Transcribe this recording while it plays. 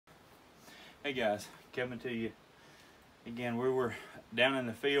Hey guys, coming to you again. We were down in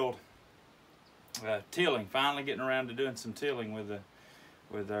the field tilling, finally getting around to doing some tilling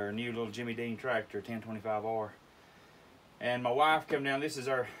with our new little Jimmy Dean tractor, 1025R. And my wife come down. This is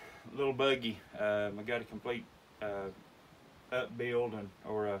our little buggy. I got a complete upbuild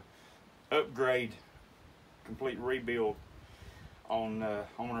or a upgrade, complete rebuild on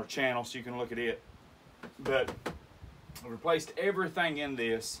our channel, so you can look at it. But I replaced everything in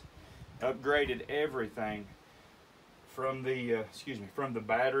this. Upgraded everything from the from the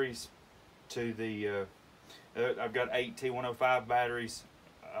batteries to the I've got 8 T105 batteries.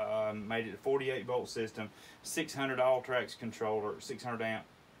 Made it a 48 volt system, 600 All-Trax controller, 600 amp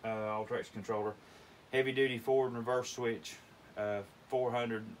All-Trax controller, heavy duty forward and reverse switch,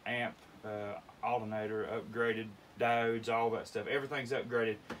 400 amp alternator, upgraded diodes, all that stuff. Everything's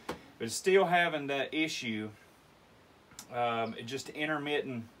upgraded, but it's still having that issue. It just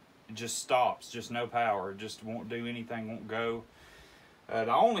intermittent. It just stops, just no power, just won't do anything, won't go.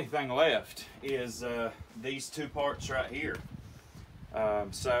 The only thing left is these two parts right here.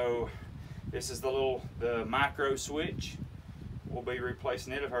 So this is the micro switch. We'll be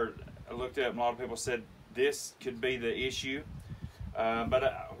replacing it. I looked up and a lot of people said this could be the issue.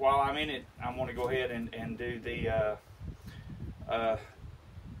 But while I'm in it, I'm going to go ahead and do the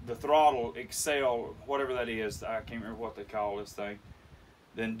throttle Excel, whatever that is. I can't remember what they call this thing.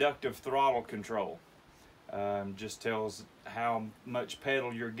 The inductive throttle control just tells how much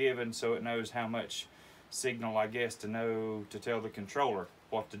pedal you're given, so it knows how much signal, I guess, to tell the controller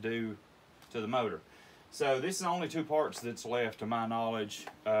what to do to the motor. So this is the only two parts that's left to my knowledge,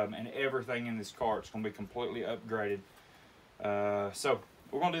 and everything in this car is going to be completely upgraded. So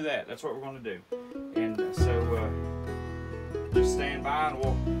we're going to do that. That's what we're going to do. And so just stand by and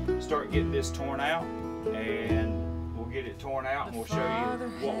we'll start getting this torn out, and get it torn out, and we'll show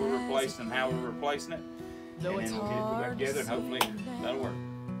you what we're replacing and how we're replacing it, and then we'll get it put back together, and hopefully that'll work.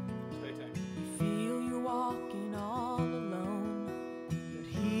 Stay tuned. You feel you're walking all alone, but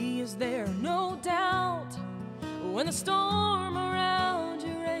he is there, no doubt. When the storm around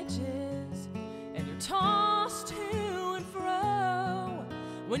you rages and you're tossed to and fro,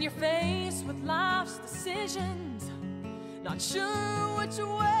 when you're faced with life's decisions, not sure which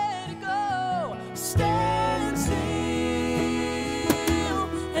way to go, stand still.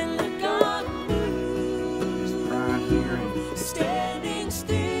 Standing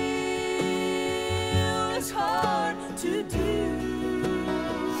still is hard to do.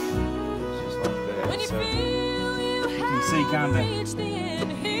 Just like that. When you So feel you can see kind of reached the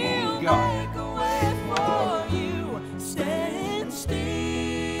end, he'll what we got. make a way for you. Stand still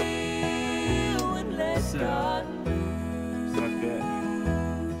and let God move. Just like that.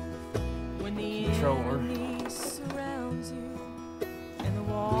 When the Controller. enemy surrounds you and the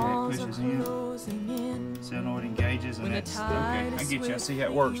walls are closing in. See how it engages, and that's okay. I get you. I see how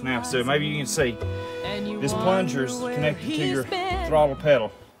it works now. So maybe you can see this plunger is connected to your throttle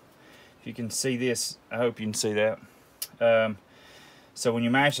pedal. If you can see this, I hope you can see that. So when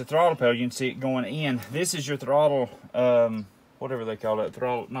you mash the throttle pedal, you can see it going in. This is your throttle, whatever they call it,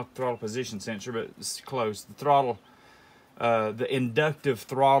 throttle, not the throttle position sensor, but it's close. The throttle, the inductive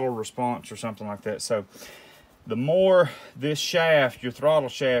throttle response or something like that. So the more this shaft, your throttle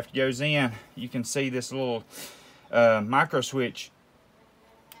shaft, goes in, you can see this little micro switch.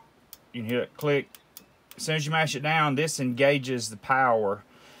 You can hear it click. As soon as you mash it down, this engages the power,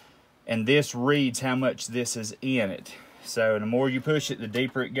 and this reads how much this is in it. So the more you push it, the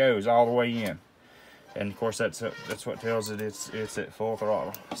deeper it goes all the way in. And of course, that's what tells it it's at full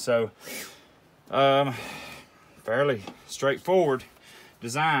throttle. So fairly straightforward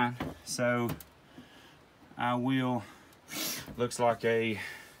design. So I will, looks like a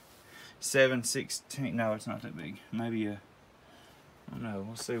 7/16, no, it's not that big, maybe a, I don't know,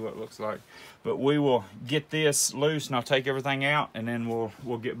 we'll see what it looks like. But we will get this loose, and I'll take everything out, and then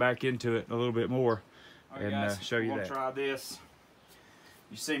we'll get back into it a little bit more. All right, and guys, show you that. We'll try this.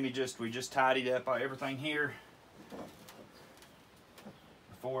 You see me we just tidied up everything here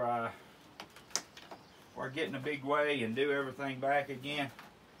before I get in a big way and do everything back again.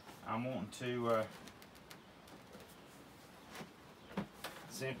 I'm wanting to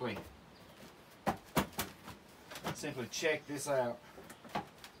simply check this out,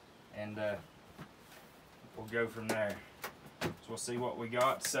 and we'll go from there. So we'll see what we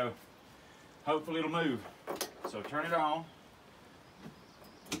got. So hopefully it'll move. So turn it on,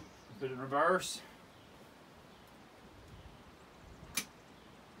 put it in reverse,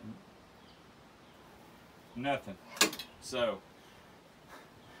 nothing. So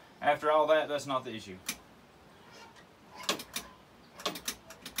after all that, that's not the issue.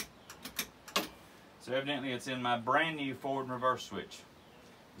 So evidently it's in my brand new forward and reverse switch.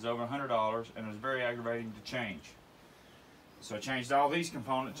 It was over $100 and it was very aggravating to change. So I changed all these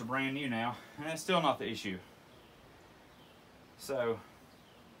components to brand new now, and that's still not the issue. So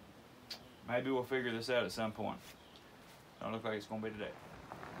maybe we'll figure this out at some point. Don't look like it's going to be today.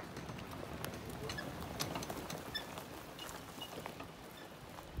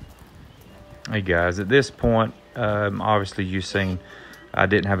 Hey guys, at this point, obviously you've seen I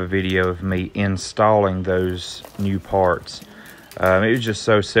didn't have a video of me installing those new parts. It was just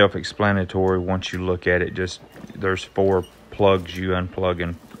so self-explanatory once you look at it. Just there's 4 plugs you unplug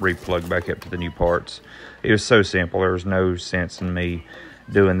and replug back up to the new parts. It was so simple. There was no sense in me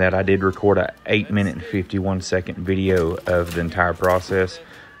doing that. I did record a 8-minute and 51-second video of the entire process,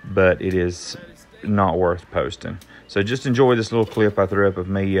 but it is not worth posting. So just enjoy this little clip I threw up of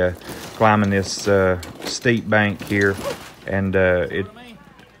me climbing this steep bank here, and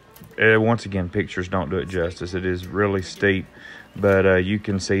once again, pictures don't do it justice. It is really steep, but you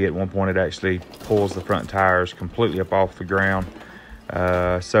can see at one point it actually pulls the front tires completely up off the ground.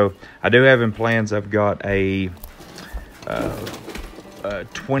 So I do have in plans, I've got a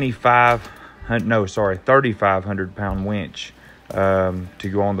 3,500 pound winch to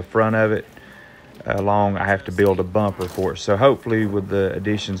go on the front of it. I have to build a bumper for it. So hopefully with the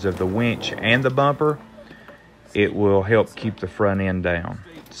additions of the winch and the bumper, it will help keep the front end down.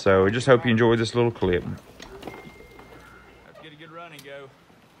 So I just hope you enjoy this little clip. Let's get a good run and go.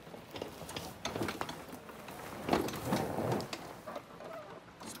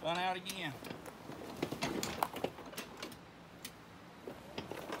 Spun out again.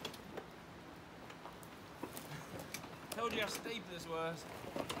 Told you how steep this was.